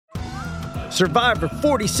Survivor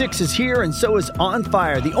 46 is here, and so is On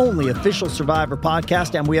Fire, the only official Survivor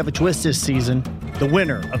podcast, and we have a twist this season. The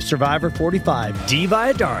winner of Survivor 45, Dee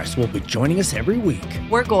Valladares, will be joining us every week.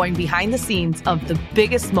 We're going behind the scenes of the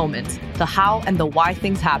biggest moments, the how and the why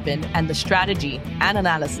things happen, and the strategy and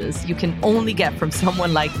analysis you can only get from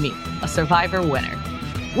someone like me, a Survivor winner.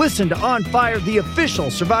 Listen to On Fire, the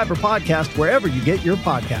official Survivor podcast, wherever you get your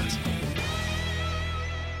podcasts.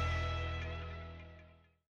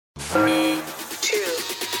 3, 2,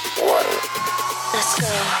 1, let's go.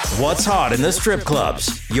 What's hot in the strip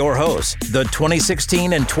clubs? Your hosts, the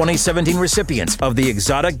 2016 and 2017 recipients of the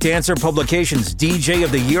Exotic Dancer Publications DJ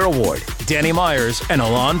of the Year Award, Danny Myers and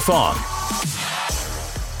Alon Fong.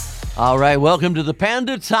 All right, welcome to the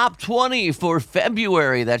Panda Top 20 for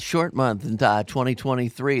February, that short month in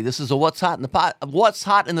 2023. This is a What's Hot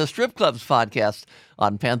in the Strip Clubs podcast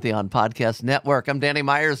on Pantheon Podcast Network. I'm Danny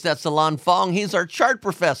Myers. That's Alon Fong. He's our chart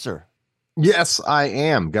professor. Yes, I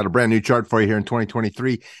am. Got a brand new chart for you here in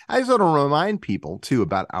 2023. I just want to remind people, too,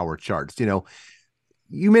 about our charts. You know,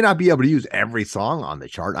 you may not be able to use every song on the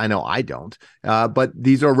chart. I know I don't. But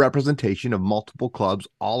these are a representation of multiple clubs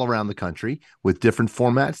all around the country with different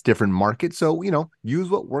formats, different markets. So, you know, use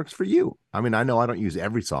what works for you. I mean, I know I don't use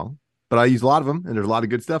every song, but I use a lot of them, and there's a lot of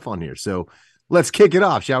good stuff on here. So let's kick it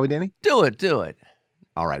off, shall we, Danny? Do it.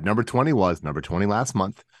 All right, number 20 was number 20 last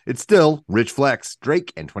month. It's still Rich Flex,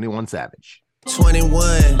 Drake, and 21 Savage.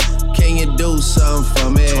 21, can you do something for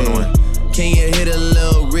me? 21. Can you hit a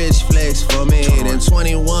little Rich Flex for me? 21. Then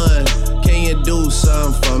 21, can you do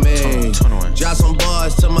something for me? 21. Drop some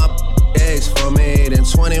bars to my ex for me. Then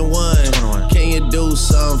 21, can you do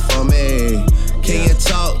something for me? Can you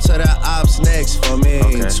talk to the ops next for me?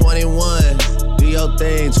 Okay. 21, do your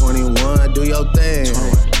thing. 21, do your thing.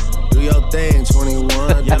 21. Do your thing,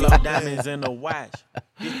 21. Yellow diamonds in the watch.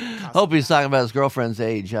 Hope he's talking about his girlfriend's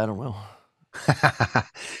age. I don't know.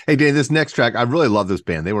 Hey, Dan, this next track, I really love this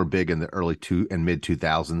band. They were big in the early and mid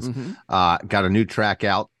 2000s. Mm-hmm. Got a new track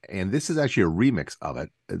out, and this is actually a remix of it.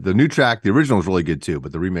 The new track, the original is really good too,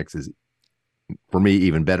 but the remix is, for me,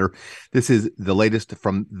 even better. This is the latest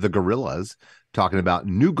from the Gorillaz, talking about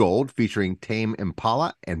New Gold featuring Tame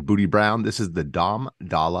Impala and Booty Brown. This is the Dom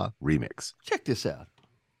Dolla remix. Check this out.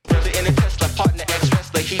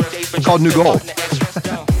 It's called New Gold.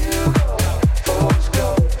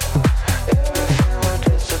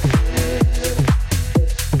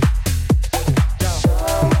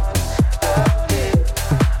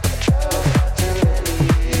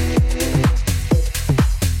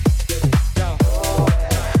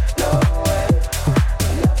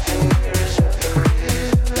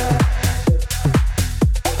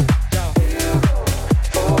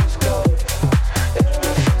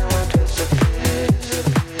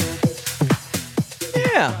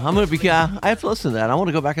 I'm going to be, I have to listen to that. I want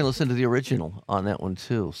to go back and listen to the original on that one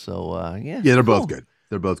too. So, yeah. Yeah, they're both good.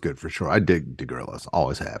 They're both good for sure. I dig the Gorillaz.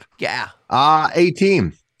 Always have. Yeah.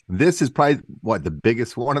 18. This is probably one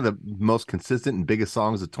of the most consistent and biggest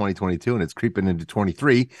songs of 2022, and it's creeping into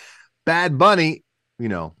 23. Bad Bunny, you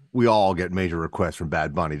know, we all get major requests from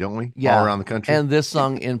Bad Bunny, don't we? Yeah. All around the country. And this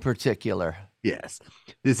song in particular. Yes.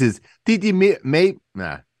 This is Titi Mi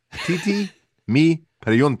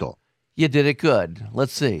Pregunto. You did it good.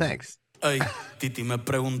 Let's see. Thanks. Ey, Titi me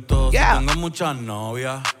preguntó si tengo muchas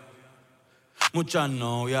novias. Muchas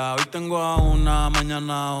novias. Hoy tengo a una,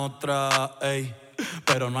 mañana a otra. Ey,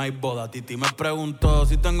 pero no hay boda. Titi me preguntó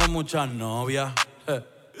si tengo muchas novias.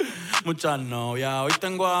 Muchas novias. Hoy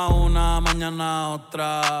tengo a una, mañana a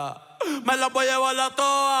otra. Me las voy a llevar a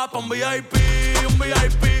todas pa' un VIP, un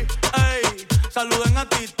VIP. Ey, saluden a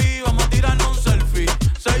Titi, vamos a tirarnos un selfie.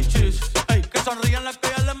 6 chis, ey, que sonrían las que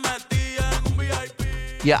ya les metí.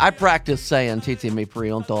 Yeah, I practice saying Titi Me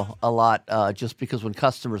Pregunto a lot just because when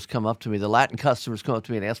customers come up to me, the Latin customers come up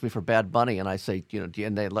to me and ask me for Bad Bunny, and I say, you know,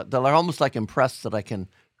 and they're almost like impressed that I can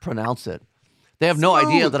pronounce it. They have no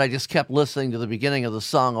idea that I just kept listening to the beginning of the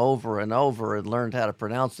song over and over and learned how to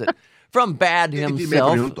pronounce it from Bad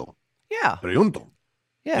himself. Yeah. Pregunto.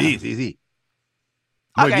 Yeah. Sí.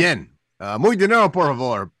 Muy bien. Muy dinero, por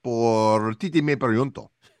favor, por Titi Me Pregunto.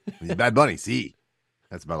 Bad Bunny, sí.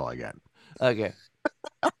 That's about all I got. Okay.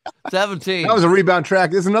 17. That was a rebound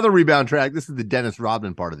track. This is another rebound track. This is the Dennis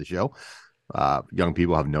Rodman part of the show. Young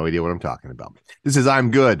people have no idea what I'm talking about. This is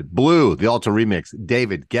I'm Good, Blue, the Ultra Remix,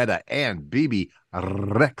 David Guetta, and Bibi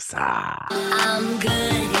Rexha. I'm good,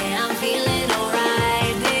 yeah, I'm feeling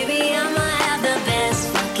alright. Baby, I'ma have the best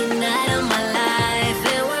fucking night of my life.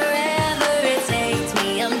 And wherever it takes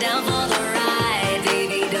me, I'm down for the ride.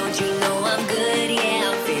 Baby, don't you know I'm good,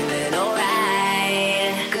 yeah, I'm feeling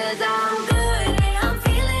alright. 'Cause I'm good, yeah, I'm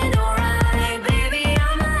feeling alright. Baby,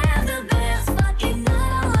 I'ma have the best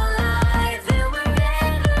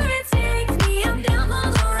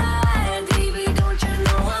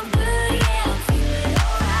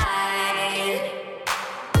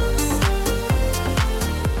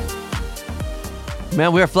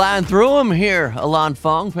Man, we're flying through them here. Alon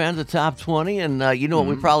Fong, Panda Top 20. And you know what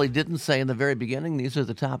we probably didn't say in the very beginning? These are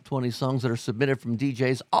the top 20 songs that are submitted from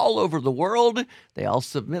DJs all over the world. They all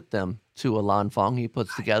submit them to Alon Fong. He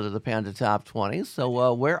puts together the Panda Top 20.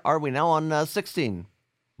 So where are we now on 16?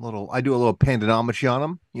 I do a little pandanometry on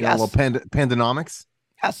them. You know, a little pandanomics.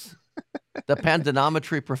 Yes. The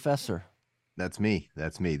pandanometry professor. That's me.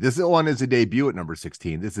 This one is a debut at number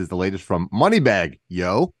 16. This is the latest from Moneybagg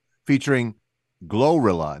Yo, featuring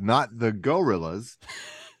Glorilla, not the Gorillas,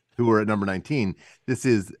 who are at number 19. This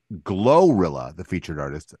is Glorilla, the featured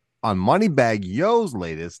artist, on Moneybagg Yo's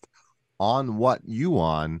latest On What You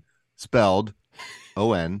On, spelled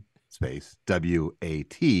O-N space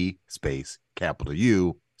W-A-T space capital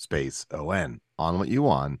U space O-N. On What You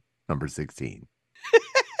On, number 16.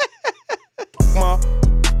 My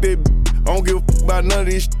baby, I don't give a f- about none of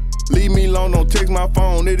this. Leave me alone, don't text my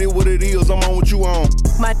phone. It is what it is, I'm on what you on.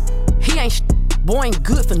 He ain't boy ain't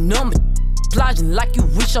good for number. Plotting like you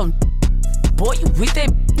rich on. Boy, you with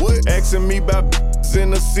that. What? Asking me about in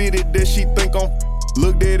the city that she think I'm.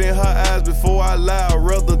 Look dead in her eyes before I lie. I'd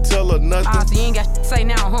rather tell her nothing. So you ain't got to say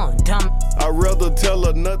now, huh, dumb? I'd rather tell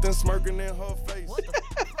her nothing, smirking in her face.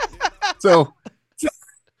 So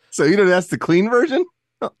you know that's the clean version,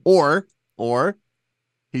 or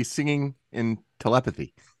he's singing in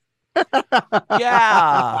telepathy. Yeah,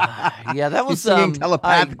 that was he's singing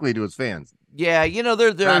telepathically to his fans. Yeah, you know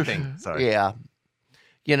they're rapping. Sorry. Yeah,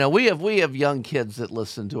 you know we have young kids that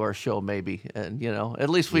listen to our show, maybe, and you know at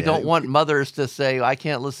least we don't want mothers to say I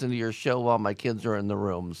can't listen to your show while my kids are in the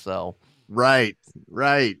room. So right.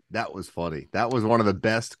 That was funny. That was one of the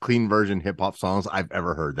best clean version hip hop songs I've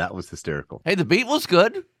ever heard. That was hysterical. Hey, the beat was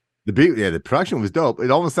good. The beat, the production was dope.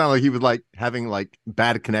 It almost sounded like he was like having like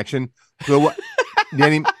bad connection. So what,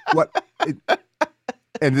 Danny?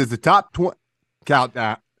 And there's the top 20 count.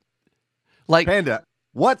 Like Panda,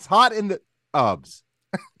 what's hot in the UBS?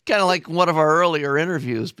 Kind of like one of our earlier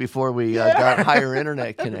interviews before we got higher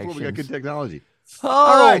internet connections. Before we got good technology. Oh,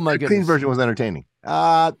 all right, my the goodness. clean version was entertaining.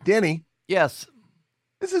 Danny. Yes.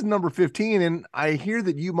 This is number 15, and I hear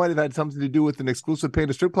that you might have had something to do with an exclusive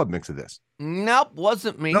Panda Strip Club mix of this. Nope,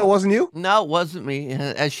 wasn't me. No, it wasn't you? No, it wasn't me,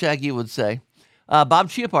 as Shaggy would say. Bob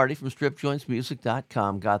Chiappardi from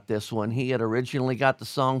StripJointsMusic.com got this one. He had originally got the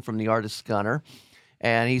song from the artist Gunner,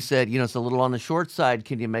 and he said, you know, it's a little on the short side.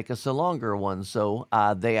 Can you make us a longer one? So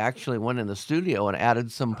they actually went in the studio and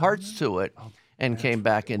added some parts to it and came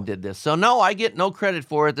back and did this. So, no, I get no credit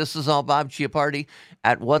for it. This is all Bob Chiappardi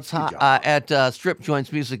at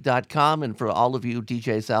StripJointsMusic.com. And for all of you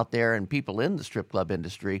DJs out there and people in the strip club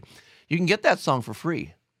industry, you can get that song for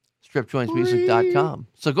free. StripJointsMusic.com.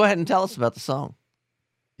 So go ahead and tell us about the song.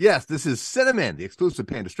 Yes, this is Cinnamon, the exclusive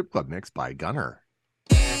Panda Strip Club mix by Gunner.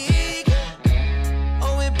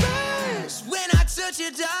 Oh, it burns when I touch you,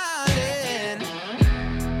 darling.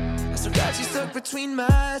 I still got you stuck between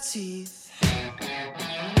my teeth. Oh,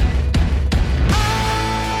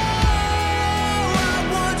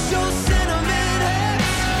 I want your cinnamon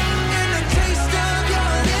hips and the taste of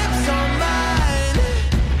your lips on mine.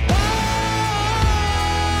 Oh,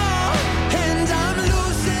 and I'm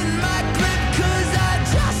losing my grip 'cause I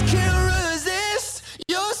just can't resist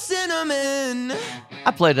your cinnamon.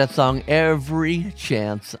 I play that song every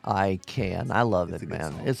chance I can. I love it,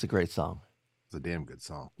 man. It's a great song. It's a damn good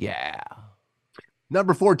song. Yeah.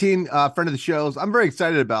 Number 14, friend of the shows. I'm very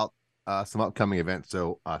excited about some upcoming events.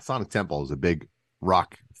 So Sonic Temple is a big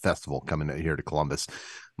rock festival coming out here to Columbus.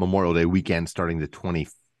 Memorial Day weekend starting the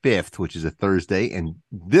 25th, which is a Thursday. And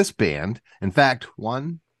this band, in fact,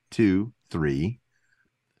 1, 2, 3,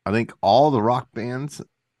 I think all the rock bands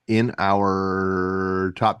in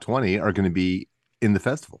our top 20 are going to be in the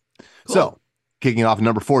festival. Cool. So kicking off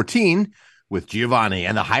number 14 with Giovanni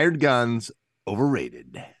and the Hired Guns,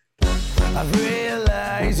 Overrated. I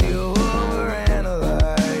realize you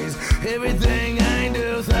overanalyze everything I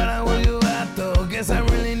do. Thought I would go out though. Guess I'm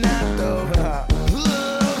really not though.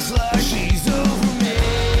 Looks like she's over me.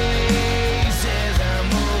 Says I'm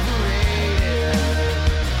overrated.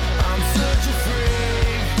 I'm such a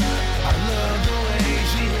freak. I love the way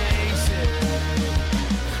she hates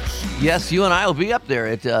it. Yes, you and I will be up there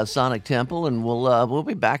at Sonic Temple, and we'll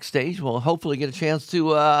be backstage. We'll hopefully get a chance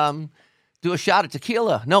to do a shot at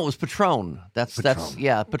tequila. No, it was Patron. That's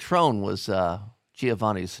Patron was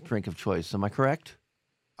Giovanni's drink of choice. Am I correct?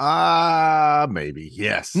 Maybe.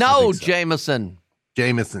 Yes. No, so. Jameson.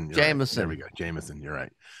 Jameson. Jameson. Right. There we go. Jameson. You're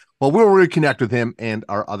right. Well, we'll reconnect with him and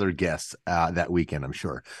our other guests that weekend, I'm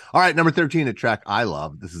sure. All right, number 13, a track I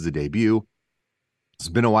love. This is a debut. It's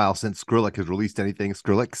been a while since Skrillex has released anything.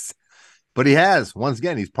 Skrillex. But he has. Once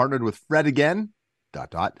again, he's partnered with Fred again, ...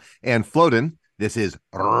 and Floatin'. This is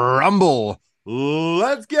Rumble.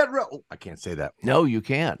 Let's get real. Oh, I can't say that. No, you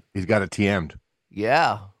can't. He's got it TM'd.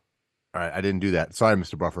 Yeah. All right, I didn't do that. Sorry,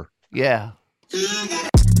 Mr. Buffer. Yeah.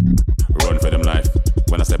 Run for them life.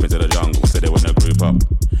 When I step into the jungle, say they wanna group up.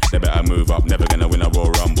 They better move up, never gonna win a Royal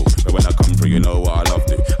Rumble. But when I come through, you know what I love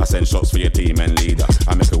to. I send shots for your team and leader.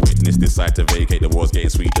 I make a witness decide to vacate. The war's getting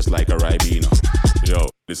sweet just like a Ribena. Yo,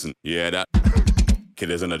 listen, you hear that?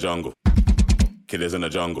 Killers in the jungle. Killers in the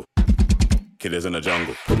jungle. Killers in the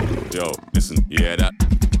jungle. Yo, listen, you hear that?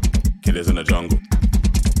 Killers in the jungle.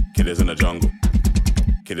 Killers in the jungle.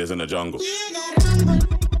 Killers in the jungle.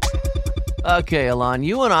 Okay, Alon,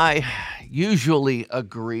 you and I usually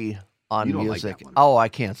agree on You don't like music. that one. Oh, I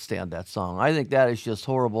can't stand that song. I think that is just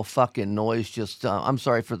horrible fucking noise. Just, I'm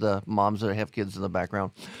sorry for the moms that have kids in the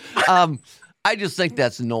background. I just think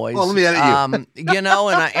that's noise. Well, let me edit you. You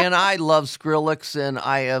know, and I love Skrillex, and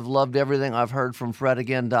I have loved everything I've heard from Fred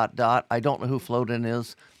again. ... I don't know who Floatin'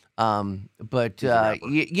 is, but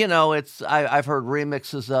you know, it's I've heard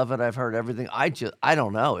remixes of it. I've heard everything. I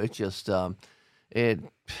don't know. It just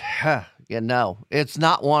you know, it's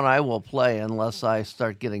not one I will play unless I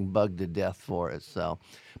start getting bugged to death for it. So,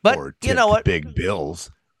 but Or you know what? Big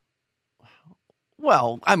bills.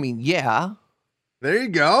 Well, I mean, yeah. There you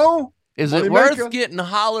go. Is Money it worth maker. getting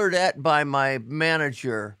hollered at by my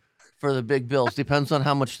manager for the big bills? Depends on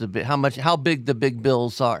how big the big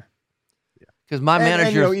bills are. Because my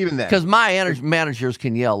And, you know, even then. because my managers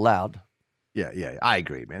can yell loud. Yeah, I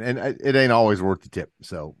agree, man. And it ain't always worth the tip.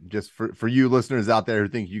 So just for you listeners out there who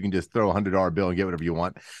think you can just throw $100 bill and get whatever you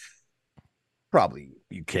want, probably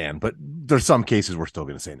you can. But there's some cases we're still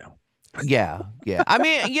going to say no. Yeah. I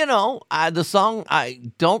mean, you know, the song, I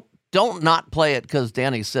don't not play it because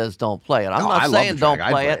Danny says don't play it. I'm No, I not love saying the track. don't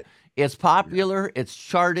I play play it. It's popular. It's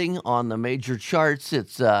charting on the major charts.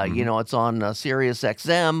 It's you know, it's on Sirius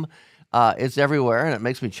XM. It's everywhere, and it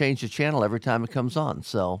makes me change the channel every time it comes on.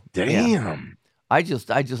 So Damn. yeah. I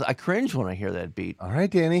cringe when I hear that beat. All right,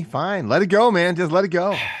 Danny, fine. Let it go, man. Just let it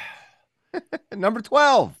go. Number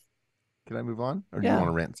 12. Can I move on? Or do you want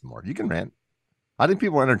to rant some more? You can rant. I think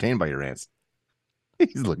people are entertained by your rants.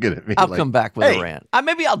 He's looking at me. I'll like, come back with hey. a rant.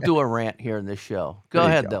 Maybe I'll do a rant here in this show. Go There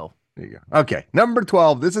you ahead, go. though. There you go. Okay, number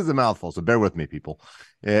 12. This is a mouthful, so bear with me, people.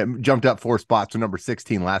 It jumped up 4 spots to number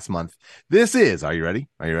 16 last month. This is, are you ready?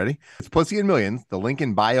 Are you ready? It's Pussy and Millions, the link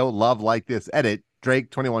in bio, Love Like This edit, Drake,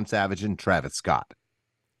 21 Savage, and Travis Scott.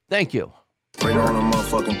 Thank you. Bring on the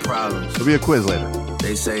motherfucking problems. There'll be a quiz later.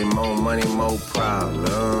 They say more money, more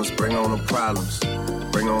problems. Bring on the problems.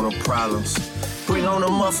 Bring on the problems. Bring on the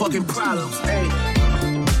motherfucking problems. Hey.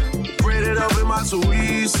 Bread it up in my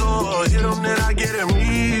chorizo. Hit them, then I get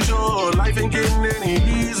amnesia. Life ain't getting any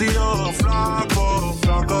easier.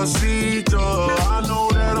 Flacosito. I know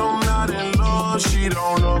that I'm not in love. She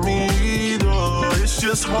don't know me either. It's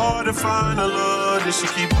just hard to find a love that she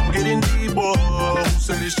keep getting deeper. Who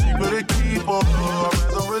said it's cheaper to keep her? I'd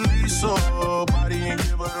rather release her body and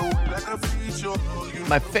give her away like a feature.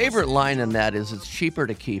 My favorite line in that is it's cheaper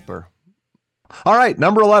to keep her. All right,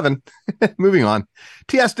 number 11. Moving on.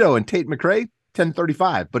 Tiesto and Tate McRae,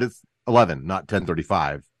 1035, but it's 11, not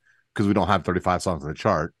 1035, because we don't have 35 songs on the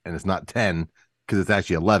chart, and it's not 10 because it's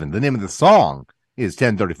actually 11. The name of the song is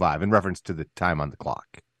 1035 in reference to the time on the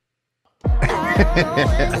clock.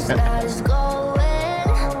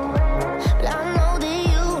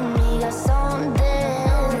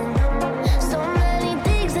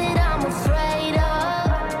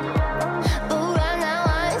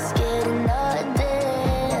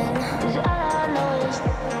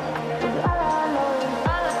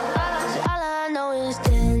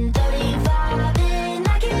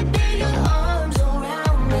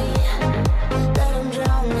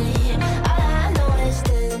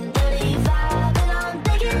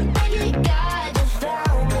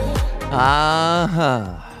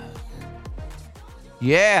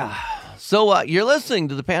 Yeah. So you're listening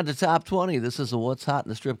to the Panda Top 20. This is a What's Hot in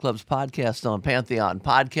the Strip Clubs podcast on Pantheon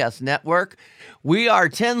Podcast Network. We are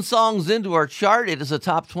 10 songs into our chart. It is a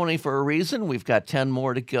top 20 for a reason. We've got 10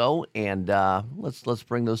 more to go, and let's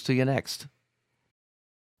bring those to you next.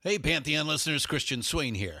 Hey, Pantheon listeners, Christian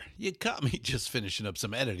Swain here. You caught me just finishing up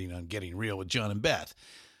some editing on Getting Real with John and Beth.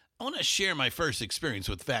 I want to share my first experience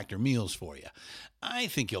with Factor Meals for you. I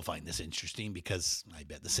think you'll find this interesting because I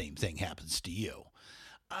bet the same thing happens to you.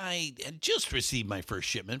 I had just received my first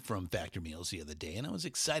shipment from Factor Meals the other day, and I was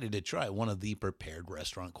excited to try one of the prepared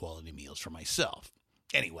restaurant quality meals for myself.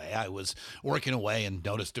 Anyway, I was working away and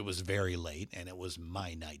noticed it was very late, and it was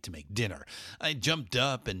my night to make dinner. I jumped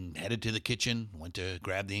up and headed to the kitchen, went to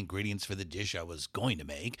grab the ingredients for the dish I was going to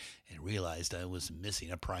make, and realized I was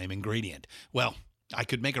missing a prime ingredient. Well, I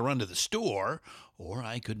could make a run to the store, or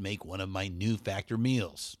I could make one of my new Factor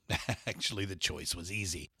meals. Actually, the choice was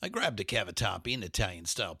easy. I grabbed a cavatappi, an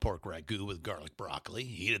Italian-style pork ragu with garlic broccoli,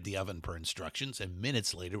 heated the oven per instructions, and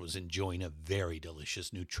minutes later was enjoying a very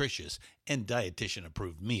delicious, nutritious, and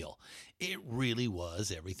dietitian-approved meal. It really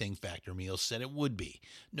was everything Factor meals said it would be.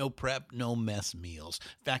 No prep, no mess meals.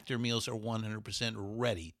 Factor meals are 100%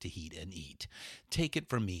 ready to heat and eat. Take it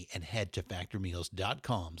from me and head to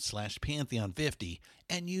factormeals.com/Pantheon50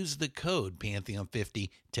 and use the code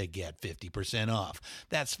Pantheon50 to get 50% off.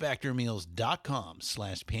 That's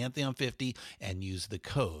factormeals.com/Pantheon50 and use the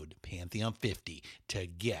code Pantheon50 to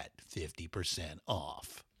get 50%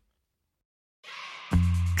 off.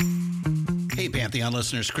 Hey, Pantheon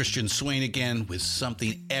listeners, Christian Swain again with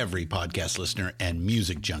something every podcast listener and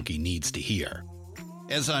music junkie needs to hear.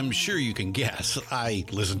 As I'm sure you can guess, I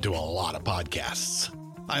listen to a lot of podcasts.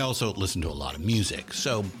 I also listen to a lot of music,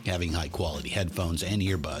 so having high-quality headphones and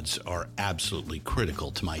earbuds are absolutely critical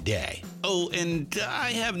to my day. Oh, and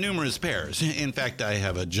I have numerous pairs. In fact, I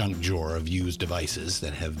have a junk drawer of used devices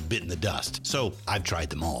that have bitten the dust, so I've tried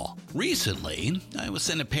them all. Recently, I was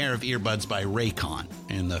sent a pair of earbuds by Raycon,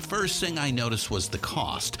 and the first thing I noticed was the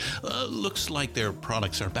cost. Looks like their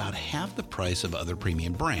products are about half the price of other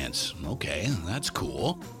premium brands. Okay, that's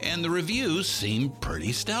cool. And the reviews seem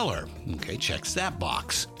pretty stellar. Okay, checks that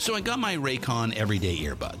box. So I got my Raycon everyday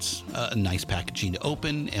earbuds. A nice packaging to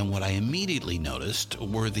open, and what I immediately noticed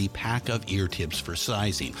were the pack of ear tips for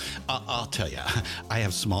sizing. I'll tell you, I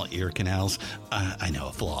have small ear canals. I know,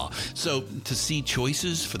 a flaw. So to see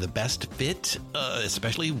choices for the best fit,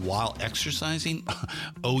 especially while exercising,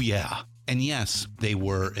 oh yeah. And yes, they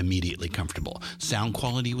were immediately comfortable. Sound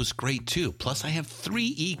quality was great too. Plus, I have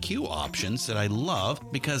 3 EQ options that I love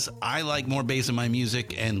because I like more bass in my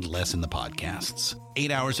music and less in the podcasts.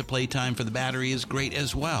 8 hours of playtime for the battery is great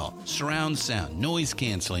as well. Surround sound, noise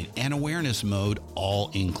canceling, and awareness mode all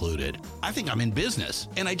included. I think I'm in business,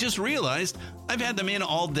 and I just realized I've had them in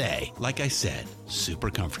all day. Like I said, super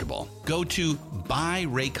comfortable. Go to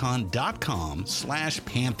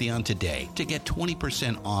buyraycon.com/Pantheon today to get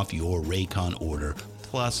 20% off your Raycon order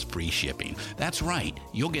plus free shipping. That's right,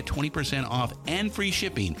 you'll get 20% off and free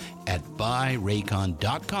shipping at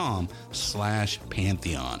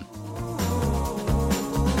buyraycon.com/Pantheon.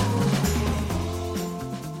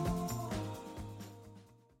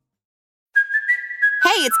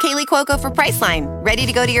 Hey, it's Kaylee Cuoco for Priceline. Ready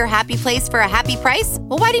to go to your happy place for a happy price?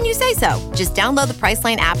 Well, why didn't you say so? Just download the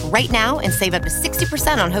Priceline app right now and save up to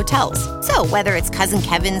 60% on hotels. So whether it's Cousin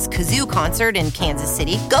Kevin's Kazoo Concert in Kansas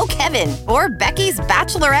City, go Kevin, or Becky's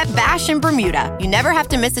Bachelorette Bash in Bermuda, you never have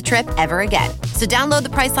to miss a trip ever again. So download the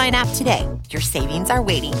Priceline app today. Your savings are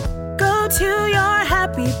waiting. Go to your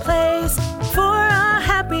happy place for a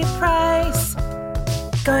happy price.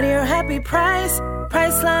 Go to your happy price,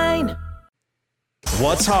 Priceline.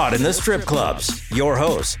 What's hot in the strip clubs? Your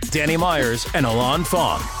hosts, Danny Myers and Alon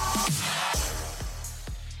Fong.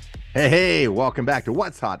 Hey, welcome back to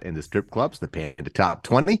What's Hot in the Strip Clubs, the Panda Top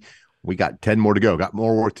 20. We got 10 more to go, got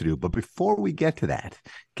more work to do. But before we get to that,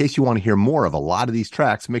 in case you want to hear more of a lot of these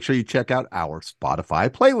tracks, make sure you check out our Spotify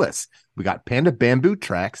playlist. We got Panda Bamboo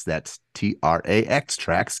tracks, that's TRAX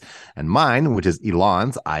tracks, and mine, which is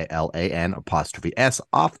Elon's, ILAN''S,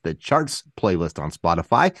 Off the Charts playlist on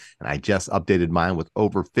Spotify. And I just updated mine with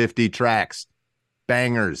over 50 tracks.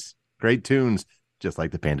 Bangers, great tunes, just like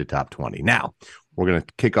the Panda Top 20. Now, we're going to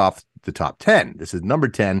kick off the top 10. This is number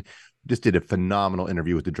 10. Just did a phenomenal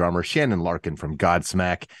interview with the drummer Shannon Larkin from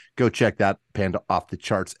Godsmack. Go check that Panda Off the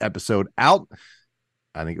Charts episode out.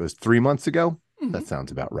 I think it was 3 months ago. Mm-hmm. That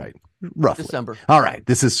sounds about right. Roughly. December. All right.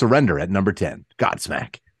 This is Surrender at number 10.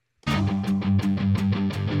 Godsmack. Why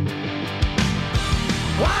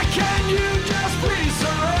can't you just please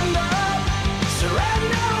surrender?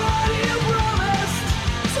 Surrender what you promised.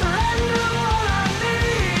 Surrender what I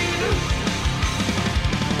need.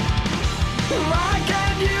 Why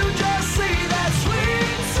can't you just see that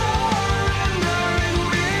sweet surrender in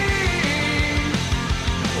me?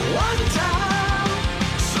 One time,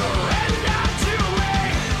 surrender to me.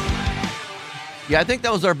 Yeah, I think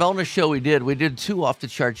that was our bonus show we did. We did 2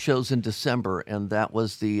 off-the-chart shows in December, and that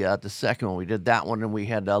was the second one. We did that one, and we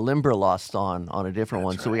had Limberlost on a different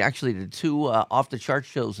one. Right. So we actually did 2 off-the-chart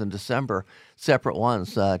shows in December, separate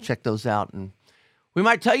ones. Check those out. And we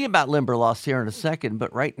might tell you about Limberlost here in a second,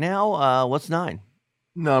 but right now, what's 9?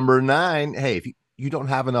 Number 9. Hey, if you don't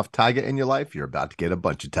have enough Tyga in your life, you're about to get a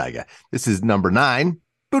bunch of Tyga. This is number 9,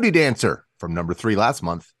 Booty Dancer, from number 3 last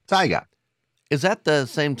month, Tyga. Is that the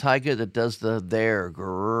same Tyga that does the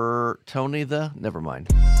Tony the? Never mind.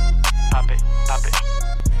 Pop it,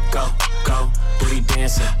 go, booty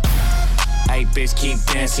dancer. Hey, bitch, keep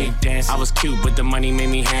dancing. I was cute, but the money made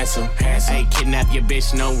me handsome. Hey, kidnap your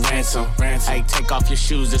bitch, no ransom. Hey, take off your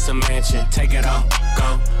shoes, it's a mansion. Take it off,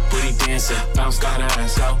 go. Booty dancing, bounce that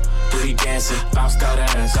ass, go. Booty dancing, bounce that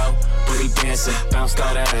ass, go. Booty dancing, bounce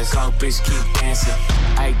that ass, go. Bitch, keep dancing.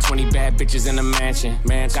 Hey, 20 bad bitches in a mansion.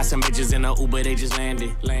 Man, got some bitches in a Uber, they just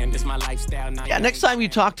landed. It's my lifestyle now. Yeah, next time you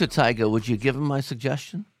talk to Tyga, would you give him my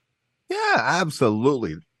suggestion? Yeah,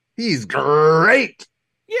 absolutely. He's great.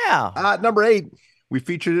 Yeah. Number 8, we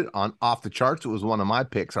featured it on Off the Charts. It was one of my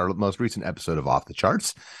picks, our most recent episode of Off the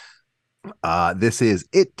Charts. This is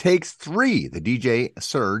It Takes 3, the DJ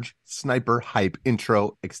Surge Sniper Hype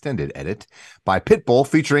intro extended edit by Pitbull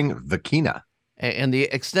featuring Vakina. And the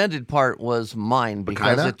extended part was mine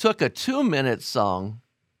because it took a 2-minute song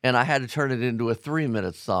and I had to turn it into a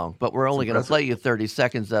 3-minute song. But we're only going to play you 30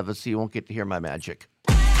 seconds of it, so you won't get to hear my magic.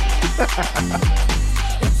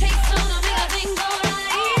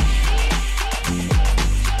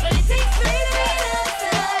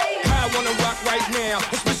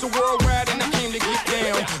 Worldwide and I came to get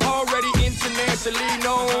down. Already internationally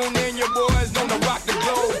known, and your boys know to rock the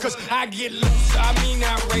globe. Cause I get loose, I mean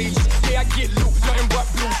outrageous. Yeah, I get loose, nothing but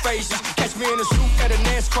blue faces. Catch me in a suit at a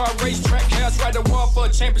NASCAR racetrack. House right the wall for a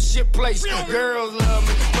championship place. Girls love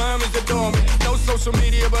me, mamas adore me. No social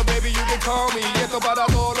media, but baby, you can call me. Y esto para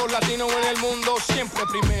todos los latinos en el mundo. Siempre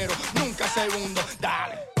primero, nunca segundo.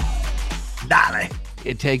 Dale. Dale.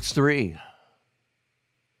 It takes 3.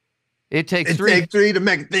 It takes 3. It takes 3 to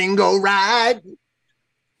make a thing go right. It takes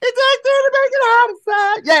 3 to make it out of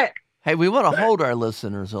sight. Yeah. Hey, we want to hold our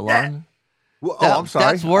listeners, Alon. Yeah. Well, I'm sorry.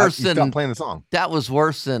 That's worse than stop playing the song. That was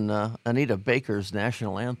worse than Anita Baker's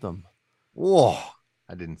national anthem. Whoa.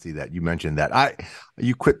 I didn't see that. You mentioned that.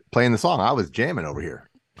 You quit playing the song. I was jamming over here.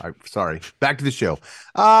 Sorry. Back to the show.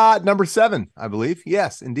 Number 7, I believe.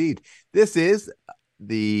 Yes, indeed. This is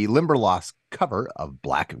the Limberlost cover of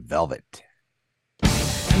Black Velvet.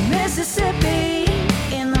 Mississippi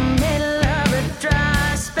in the middle of a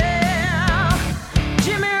dry spell.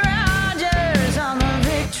 Jimmy Rogers on the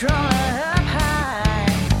Victrola up high.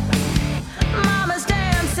 Mama's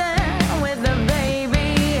dancing with the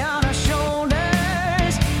baby on her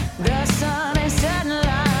shoulders. The sun is setting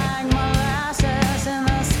like molasses in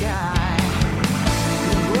the sky.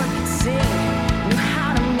 The boy could sing, knew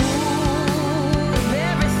how to move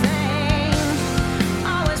everything.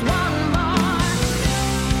 Always wanting more.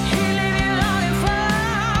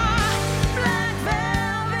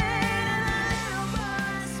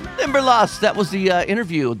 Limberlost, that was the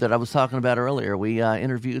interview that I was talking about earlier. We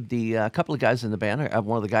interviewed the couple of guys in the band,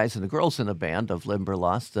 one of the guys and the girls in the band of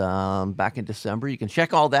Limberlost back in December. You can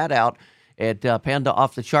check all that out at Panda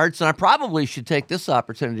Off the Charts. And I probably should take this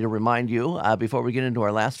opportunity to remind you, before we get into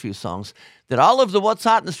our last few songs, that all of the What's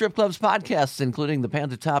Hot in the Strip Clubs podcasts, including the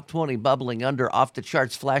Panda Top 20, Bubbling Under, Off the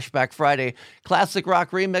Charts, Flashback Friday, Classic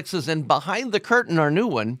Rock Remixes, and Behind the Curtain, our new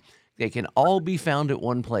one, they can all be found at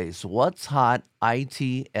one place,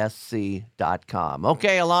 what'shotitsc.com.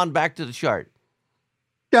 Okay, Alon, back to the chart.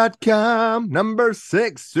 .com, number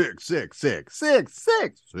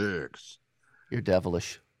 6666666. You're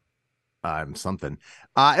devilish. I'm something.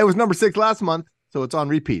 It was number 6 last month, so it's on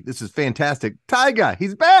repeat. This is fantastic. Tyga,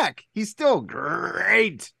 he's back. He's still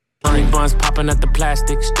great. Honey buns popping at the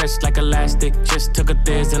plastic, stretched like elastic. Just took a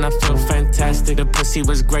thiz and I feel fantastic. The pussy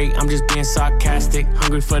was great, I'm just being sarcastic.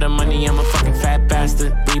 Hungry for the money, I'm a fucking fat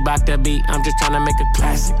bastard. Reebok that beat, I'm just trying to make a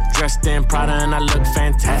classic. Dressed in Prada and I look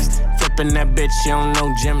fantastic. Flipping that bitch, you don't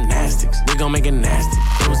know gymnastics. We gon' make it nasty,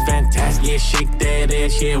 it was fantastic. Yeah, shake that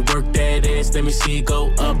ass, yeah, work that ass. Let me see it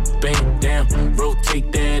go up and down.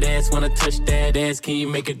 Rotate that ass, wanna touch that ass. Can you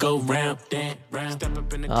make it go round, down, round? Step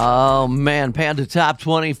up in the Oh, man, Panda Top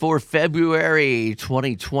 20 for February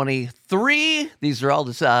 2023. These are all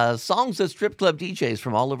the songs that strip club DJs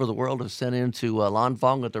from all over the world have sent in to Lon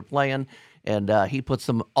Fong that they're playing, and he puts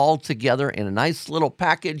them all together in a nice little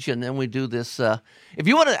package, and then we do this. If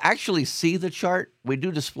you want to actually see the chart, we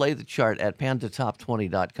do display the chart at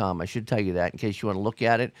pandatop20.com. I should tell you that in case you want to look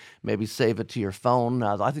at it, maybe save it to your phone.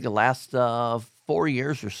 I think the last 4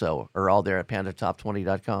 years or so are all there at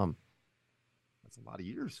pandatop20.com. That's a lot of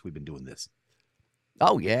years we've been doing this.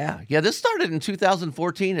 Oh, yeah. Yeah, this started in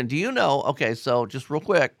 2014. And do you know, okay, so just real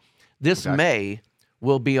quick, this May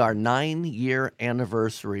will be our 9-year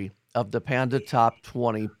anniversary of the Panda Top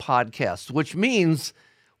 20 podcast, which means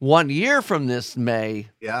 1 year from this May.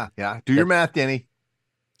 Yeah. Do your math, Danny.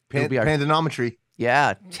 Pandanometry.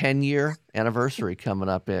 Yeah, 10-year anniversary coming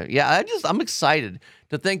up. Yeah, I'm excited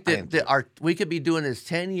to think that we could be doing this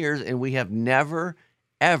 10 years and we have never,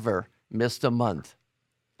 ever missed a month.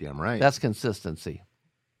 Damn right. That's consistency.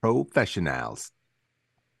 Professionals.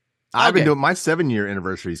 I've been doing my 7-year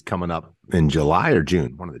anniversary is coming up in July or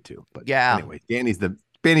June, one of the two. But anyway, Danny's the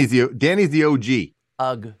OG.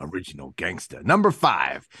 Ugh. Original gangsta. Number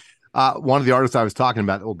 5. One of the artists I was talking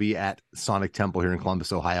about will be at Sonic Temple here in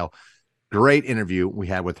Columbus, Ohio. Great interview we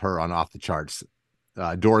had with her on Off the Charts.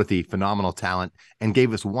 Dorothy, phenomenal talent, and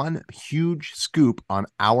gave us one huge scoop on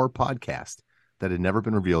our podcast that had never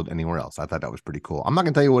been revealed anywhere else. I thought that was pretty cool. I'm not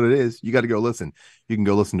going to tell you what it is. You got to go listen. You can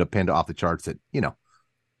go listen to Panda Off the Charts at,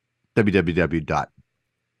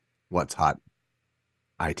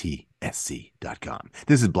 www.whatshotitsc.com.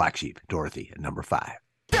 This is Black Sheep, Dorothy at number 5.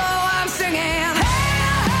 So I'm singing, hail,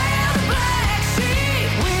 hail the black sheep.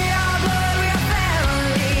 We are blood, we are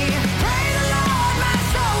family. Praise the Lord, my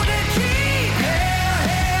soul to keep. Hail,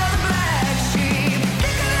 hail the black sheep.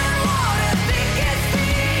 Thicker than water, thick as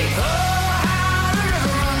deep. Oh, how the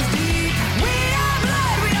river runs deep. We are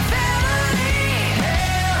blood, we are family.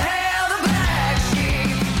 Hail, hail the black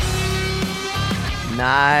sheep.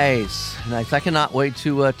 Nice. I cannot wait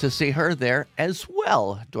to see her there as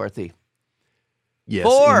well, Dorothy. Yes,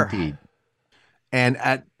 4. indeed.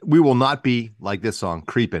 And we will not be like this song,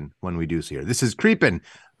 Creepin', when we do see her. This is Creepin',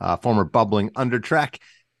 former Bubbling Under track,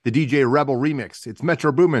 the DJ Rebel remix. It's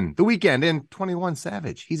Metro Boomin, The Weeknd, and 21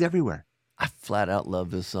 Savage. He's everywhere. I flat out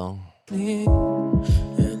love this song.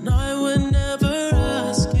 And I would never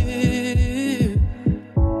ask you.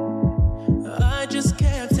 I just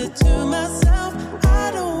kept it to myself.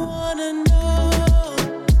 I don't wanna know.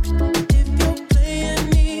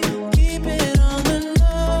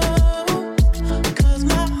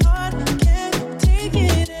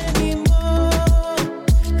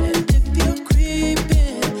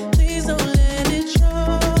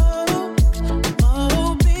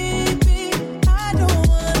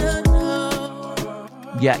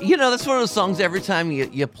 Yeah, that's one of those songs, every time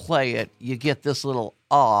you play it, you get this little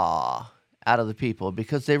awe out of the people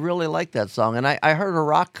because they really like that song. And I heard a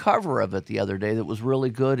rock cover of it the other day that was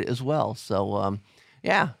really good as well. So,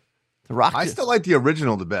 the rock. I still like the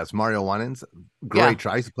original the best. Mario Winans, great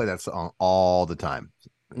track. I used to play that song all the time.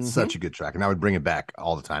 It's such a good track. And I would bring it back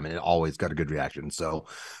all the time, and it always got a good reaction. So,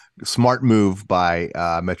 smart move by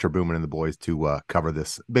Metro Boomin and the boys to cover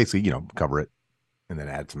this. Basically, cover it and then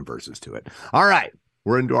add some verses to it. All right.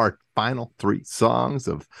 We're into our final 3 songs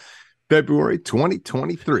of February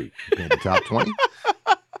 2023. The top 20.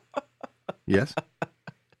 Yes.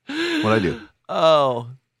 What'd I do? Oh,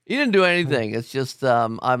 you didn't do anything. It's just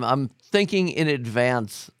I'm thinking in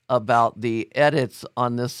advance about the edits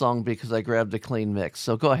on this song because I grabbed a clean mix.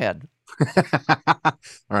 So go ahead. All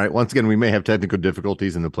right. Once again, we may have technical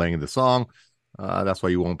difficulties in the playing of the song. That's why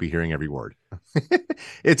you won't be hearing every word.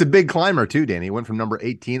 It's a big climber too, Danny. It went from number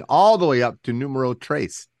 18 all the way up to numero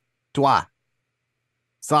tres. Toi.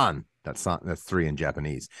 San. That's 3 in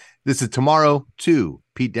Japanese. This is Tomorrow 2,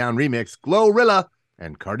 Pete Down remix, Glorilla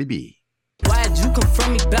and Cardi B. Why'd you come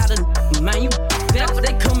from me about a man? You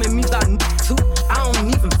they come at me about too. I don't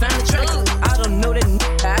even find the track. I don't know that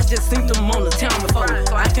I just seen them on the town before.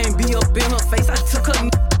 I can't be up in her face. I took her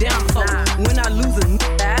down before. When I lose a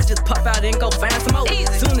I just pop out and go find some more.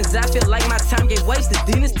 Soon as I feel like my time get wasted,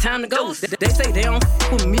 then it's time to go. They say they don't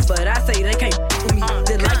with me, but I say they can't with me.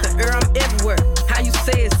 Just like the air, I'm everywhere. How you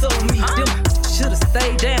say it so me? Them should've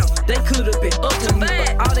stayed down. They could've been up with me,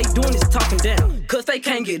 but all they doing is talking down. Cause they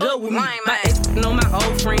can't get up with me. My ex know my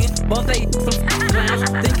old friend, both they some clowns.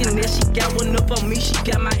 Thinking that she got one up on me, she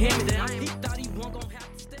got my hand down. He thought he won't gonna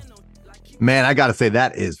have to stand on. Man, I gotta say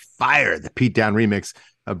that is fire. The Pete Down remix,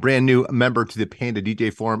 a brand new member to the Panda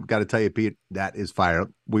DJ Forum. Got to tell you, Pete, that is fire.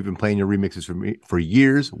 We've been playing your remixes for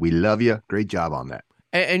years. We love you. Great job on that.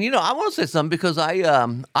 And I want to say something because I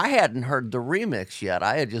hadn't heard the remix yet.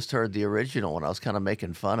 I had just heard the original and I was kind of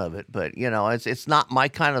making fun of it. But it's not my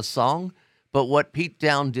kind of song. But what Pete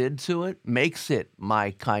Down did to it makes it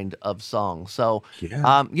my kind of song. So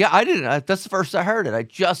I didn't. That's the first I heard it. I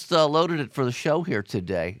just loaded it for the show here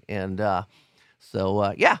today, and okay.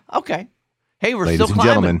 Hey, we're Ladies still and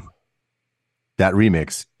climbing. gentlemen, that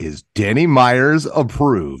remix is Danny Myers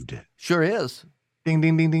approved. Sure is. Ding,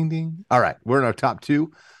 ding, ding, ding, ding. All right, we're in our top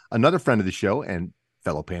 2. Another friend of the show and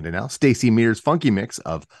fellow Panda now, Stacey Mears' funky mix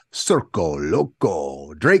of Circo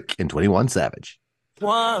Loco, Drake and 21 Savage.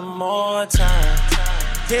 One more time,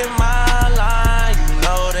 hit my line, you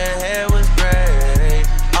know the hair was great.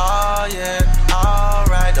 Oh yeah,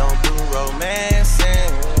 alright, don't do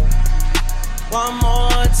romancing. One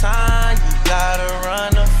more time, you gotta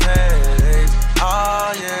run a phase.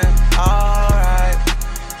 Oh yeah, alright.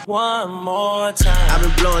 One more time. I've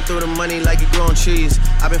been blowing through the money like it growing trees.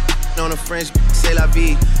 I've been on a French, say la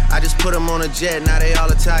vie. I just put them on a jet, now they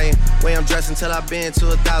all Italian. Way I'm dressed until I've been to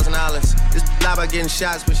 $1,000. This lie by getting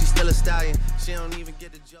shots, but she's still a stallion. She don't even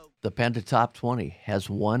get the joke. The Panda Top 20 has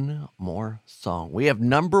one more song. We have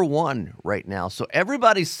number one right now. So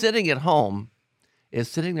everybody sitting at home is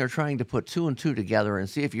sitting there trying to put two and two together and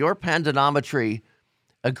see if your pandanometry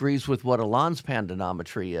agrees with what Alon's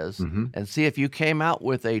pandanometry is, and see if you came out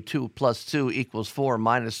with a 2 + 2 =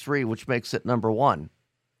 4 - 3, which makes it number one.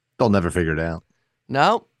 They'll never figure it out.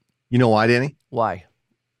 No. You know why, Danny? Why?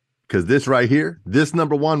 Because this right here, this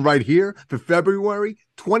number one right here for February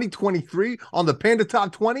 2023 on the Panda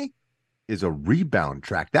Top 20 is a rebound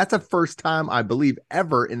track. That's the first time, I believe,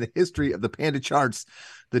 ever in the history of the Panda charts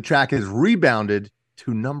the track has rebounded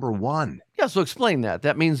to number one. Yeah, so explain that.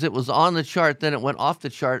 That means it was on the chart, then it went off the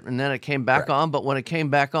chart, and then it came back on. But when it came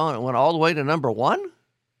back on, it went all the way to number one?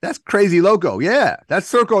 That's crazy loco. Yeah,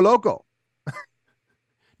 that's Circo Loco.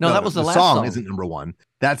 No, that was the last song. song. Isn't number one.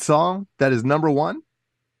 That song that is number one,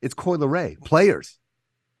 it's Coil Ray. Players.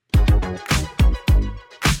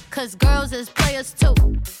 Cause girls is players too.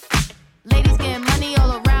 Ladies getting money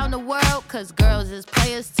all around the world, cause girls is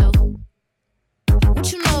players too.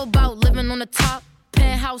 What you know about living on the top?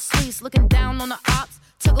 Penthouse suites, looking down on the ops.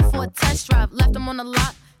 Took her for a test drive, left them on the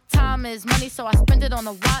lot. Time is money, so I spend it on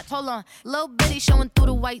a watch. Hold on, little bitty showing through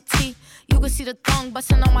the white tee. You can see the thong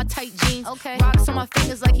busting on my tight jeans. Okay, rocks on my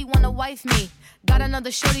fingers like he wanna wife me. Got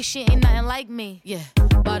another shorty, she ain't nothing like me. Yeah,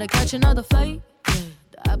 about to catch another flight. Yeah,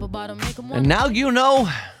 the apple bottom make 'em And now you know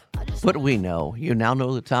what we know. You now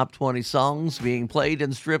know the top 20 songs being played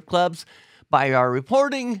in strip clubs by our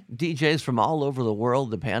reporting DJs from all over the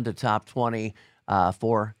world, the Panda Top 20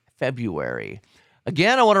 for February.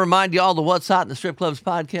 Again, I want to remind you all the What's Hot in the Strip Clubs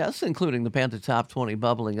podcast, including the Panda Top 20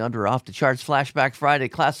 bubbling under, off the charts, Flashback Friday,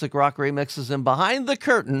 classic rock remixes, and Behind the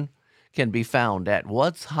Curtain can be found at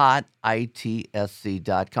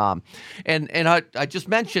what'shotsc.com. And I just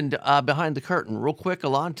mentioned Behind the Curtain. Real quick,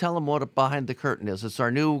 Alon, tell them what Behind the Curtain is. It's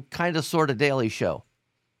our new kind of sort of daily show.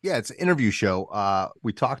 Yeah, it's an interview show.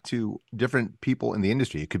 We talk to different people in the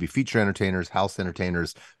industry. It could be feature entertainers, house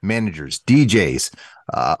entertainers, managers, DJs,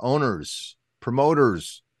 owners,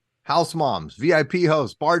 promoters, house moms, VIP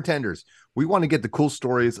hosts, bartenders. We want to get the cool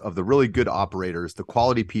stories of the really good operators, the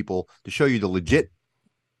quality people, to show you the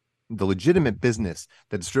legitimate business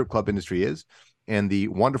that the strip club industry is, and the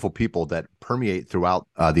wonderful people that permeate throughout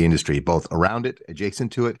the industry, both around it,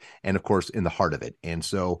 adjacent to it, and of course in the heart of it. And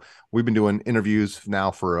so we've been doing interviews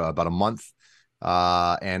now for about a month,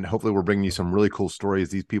 and hopefully we're bringing you some really cool stories.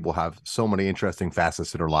 These people have so many interesting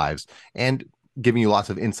facets to their lives, and giving you lots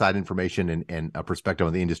of inside information and a perspective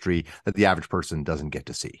on the industry that the average person doesn't get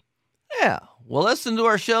to see. Yeah. Well, listen to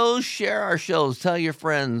our shows, share our shows, tell your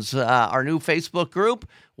friends. Our new Facebook group,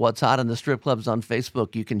 What's Hot in the Strip Clubs on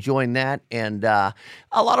Facebook. You can join that. And a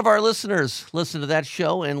lot of our listeners listen to that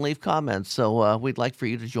show and leave comments. So we'd like for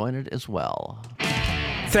you to join it as well.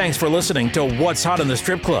 Thanks for listening to What's Hot in the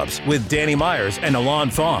Strip Clubs with Danny Myers and Alon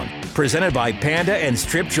Fong. Presented by Panda and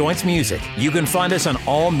Strip Joints Music. You can find us on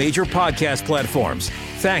all major podcast platforms.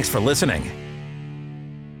 Thanks for listening.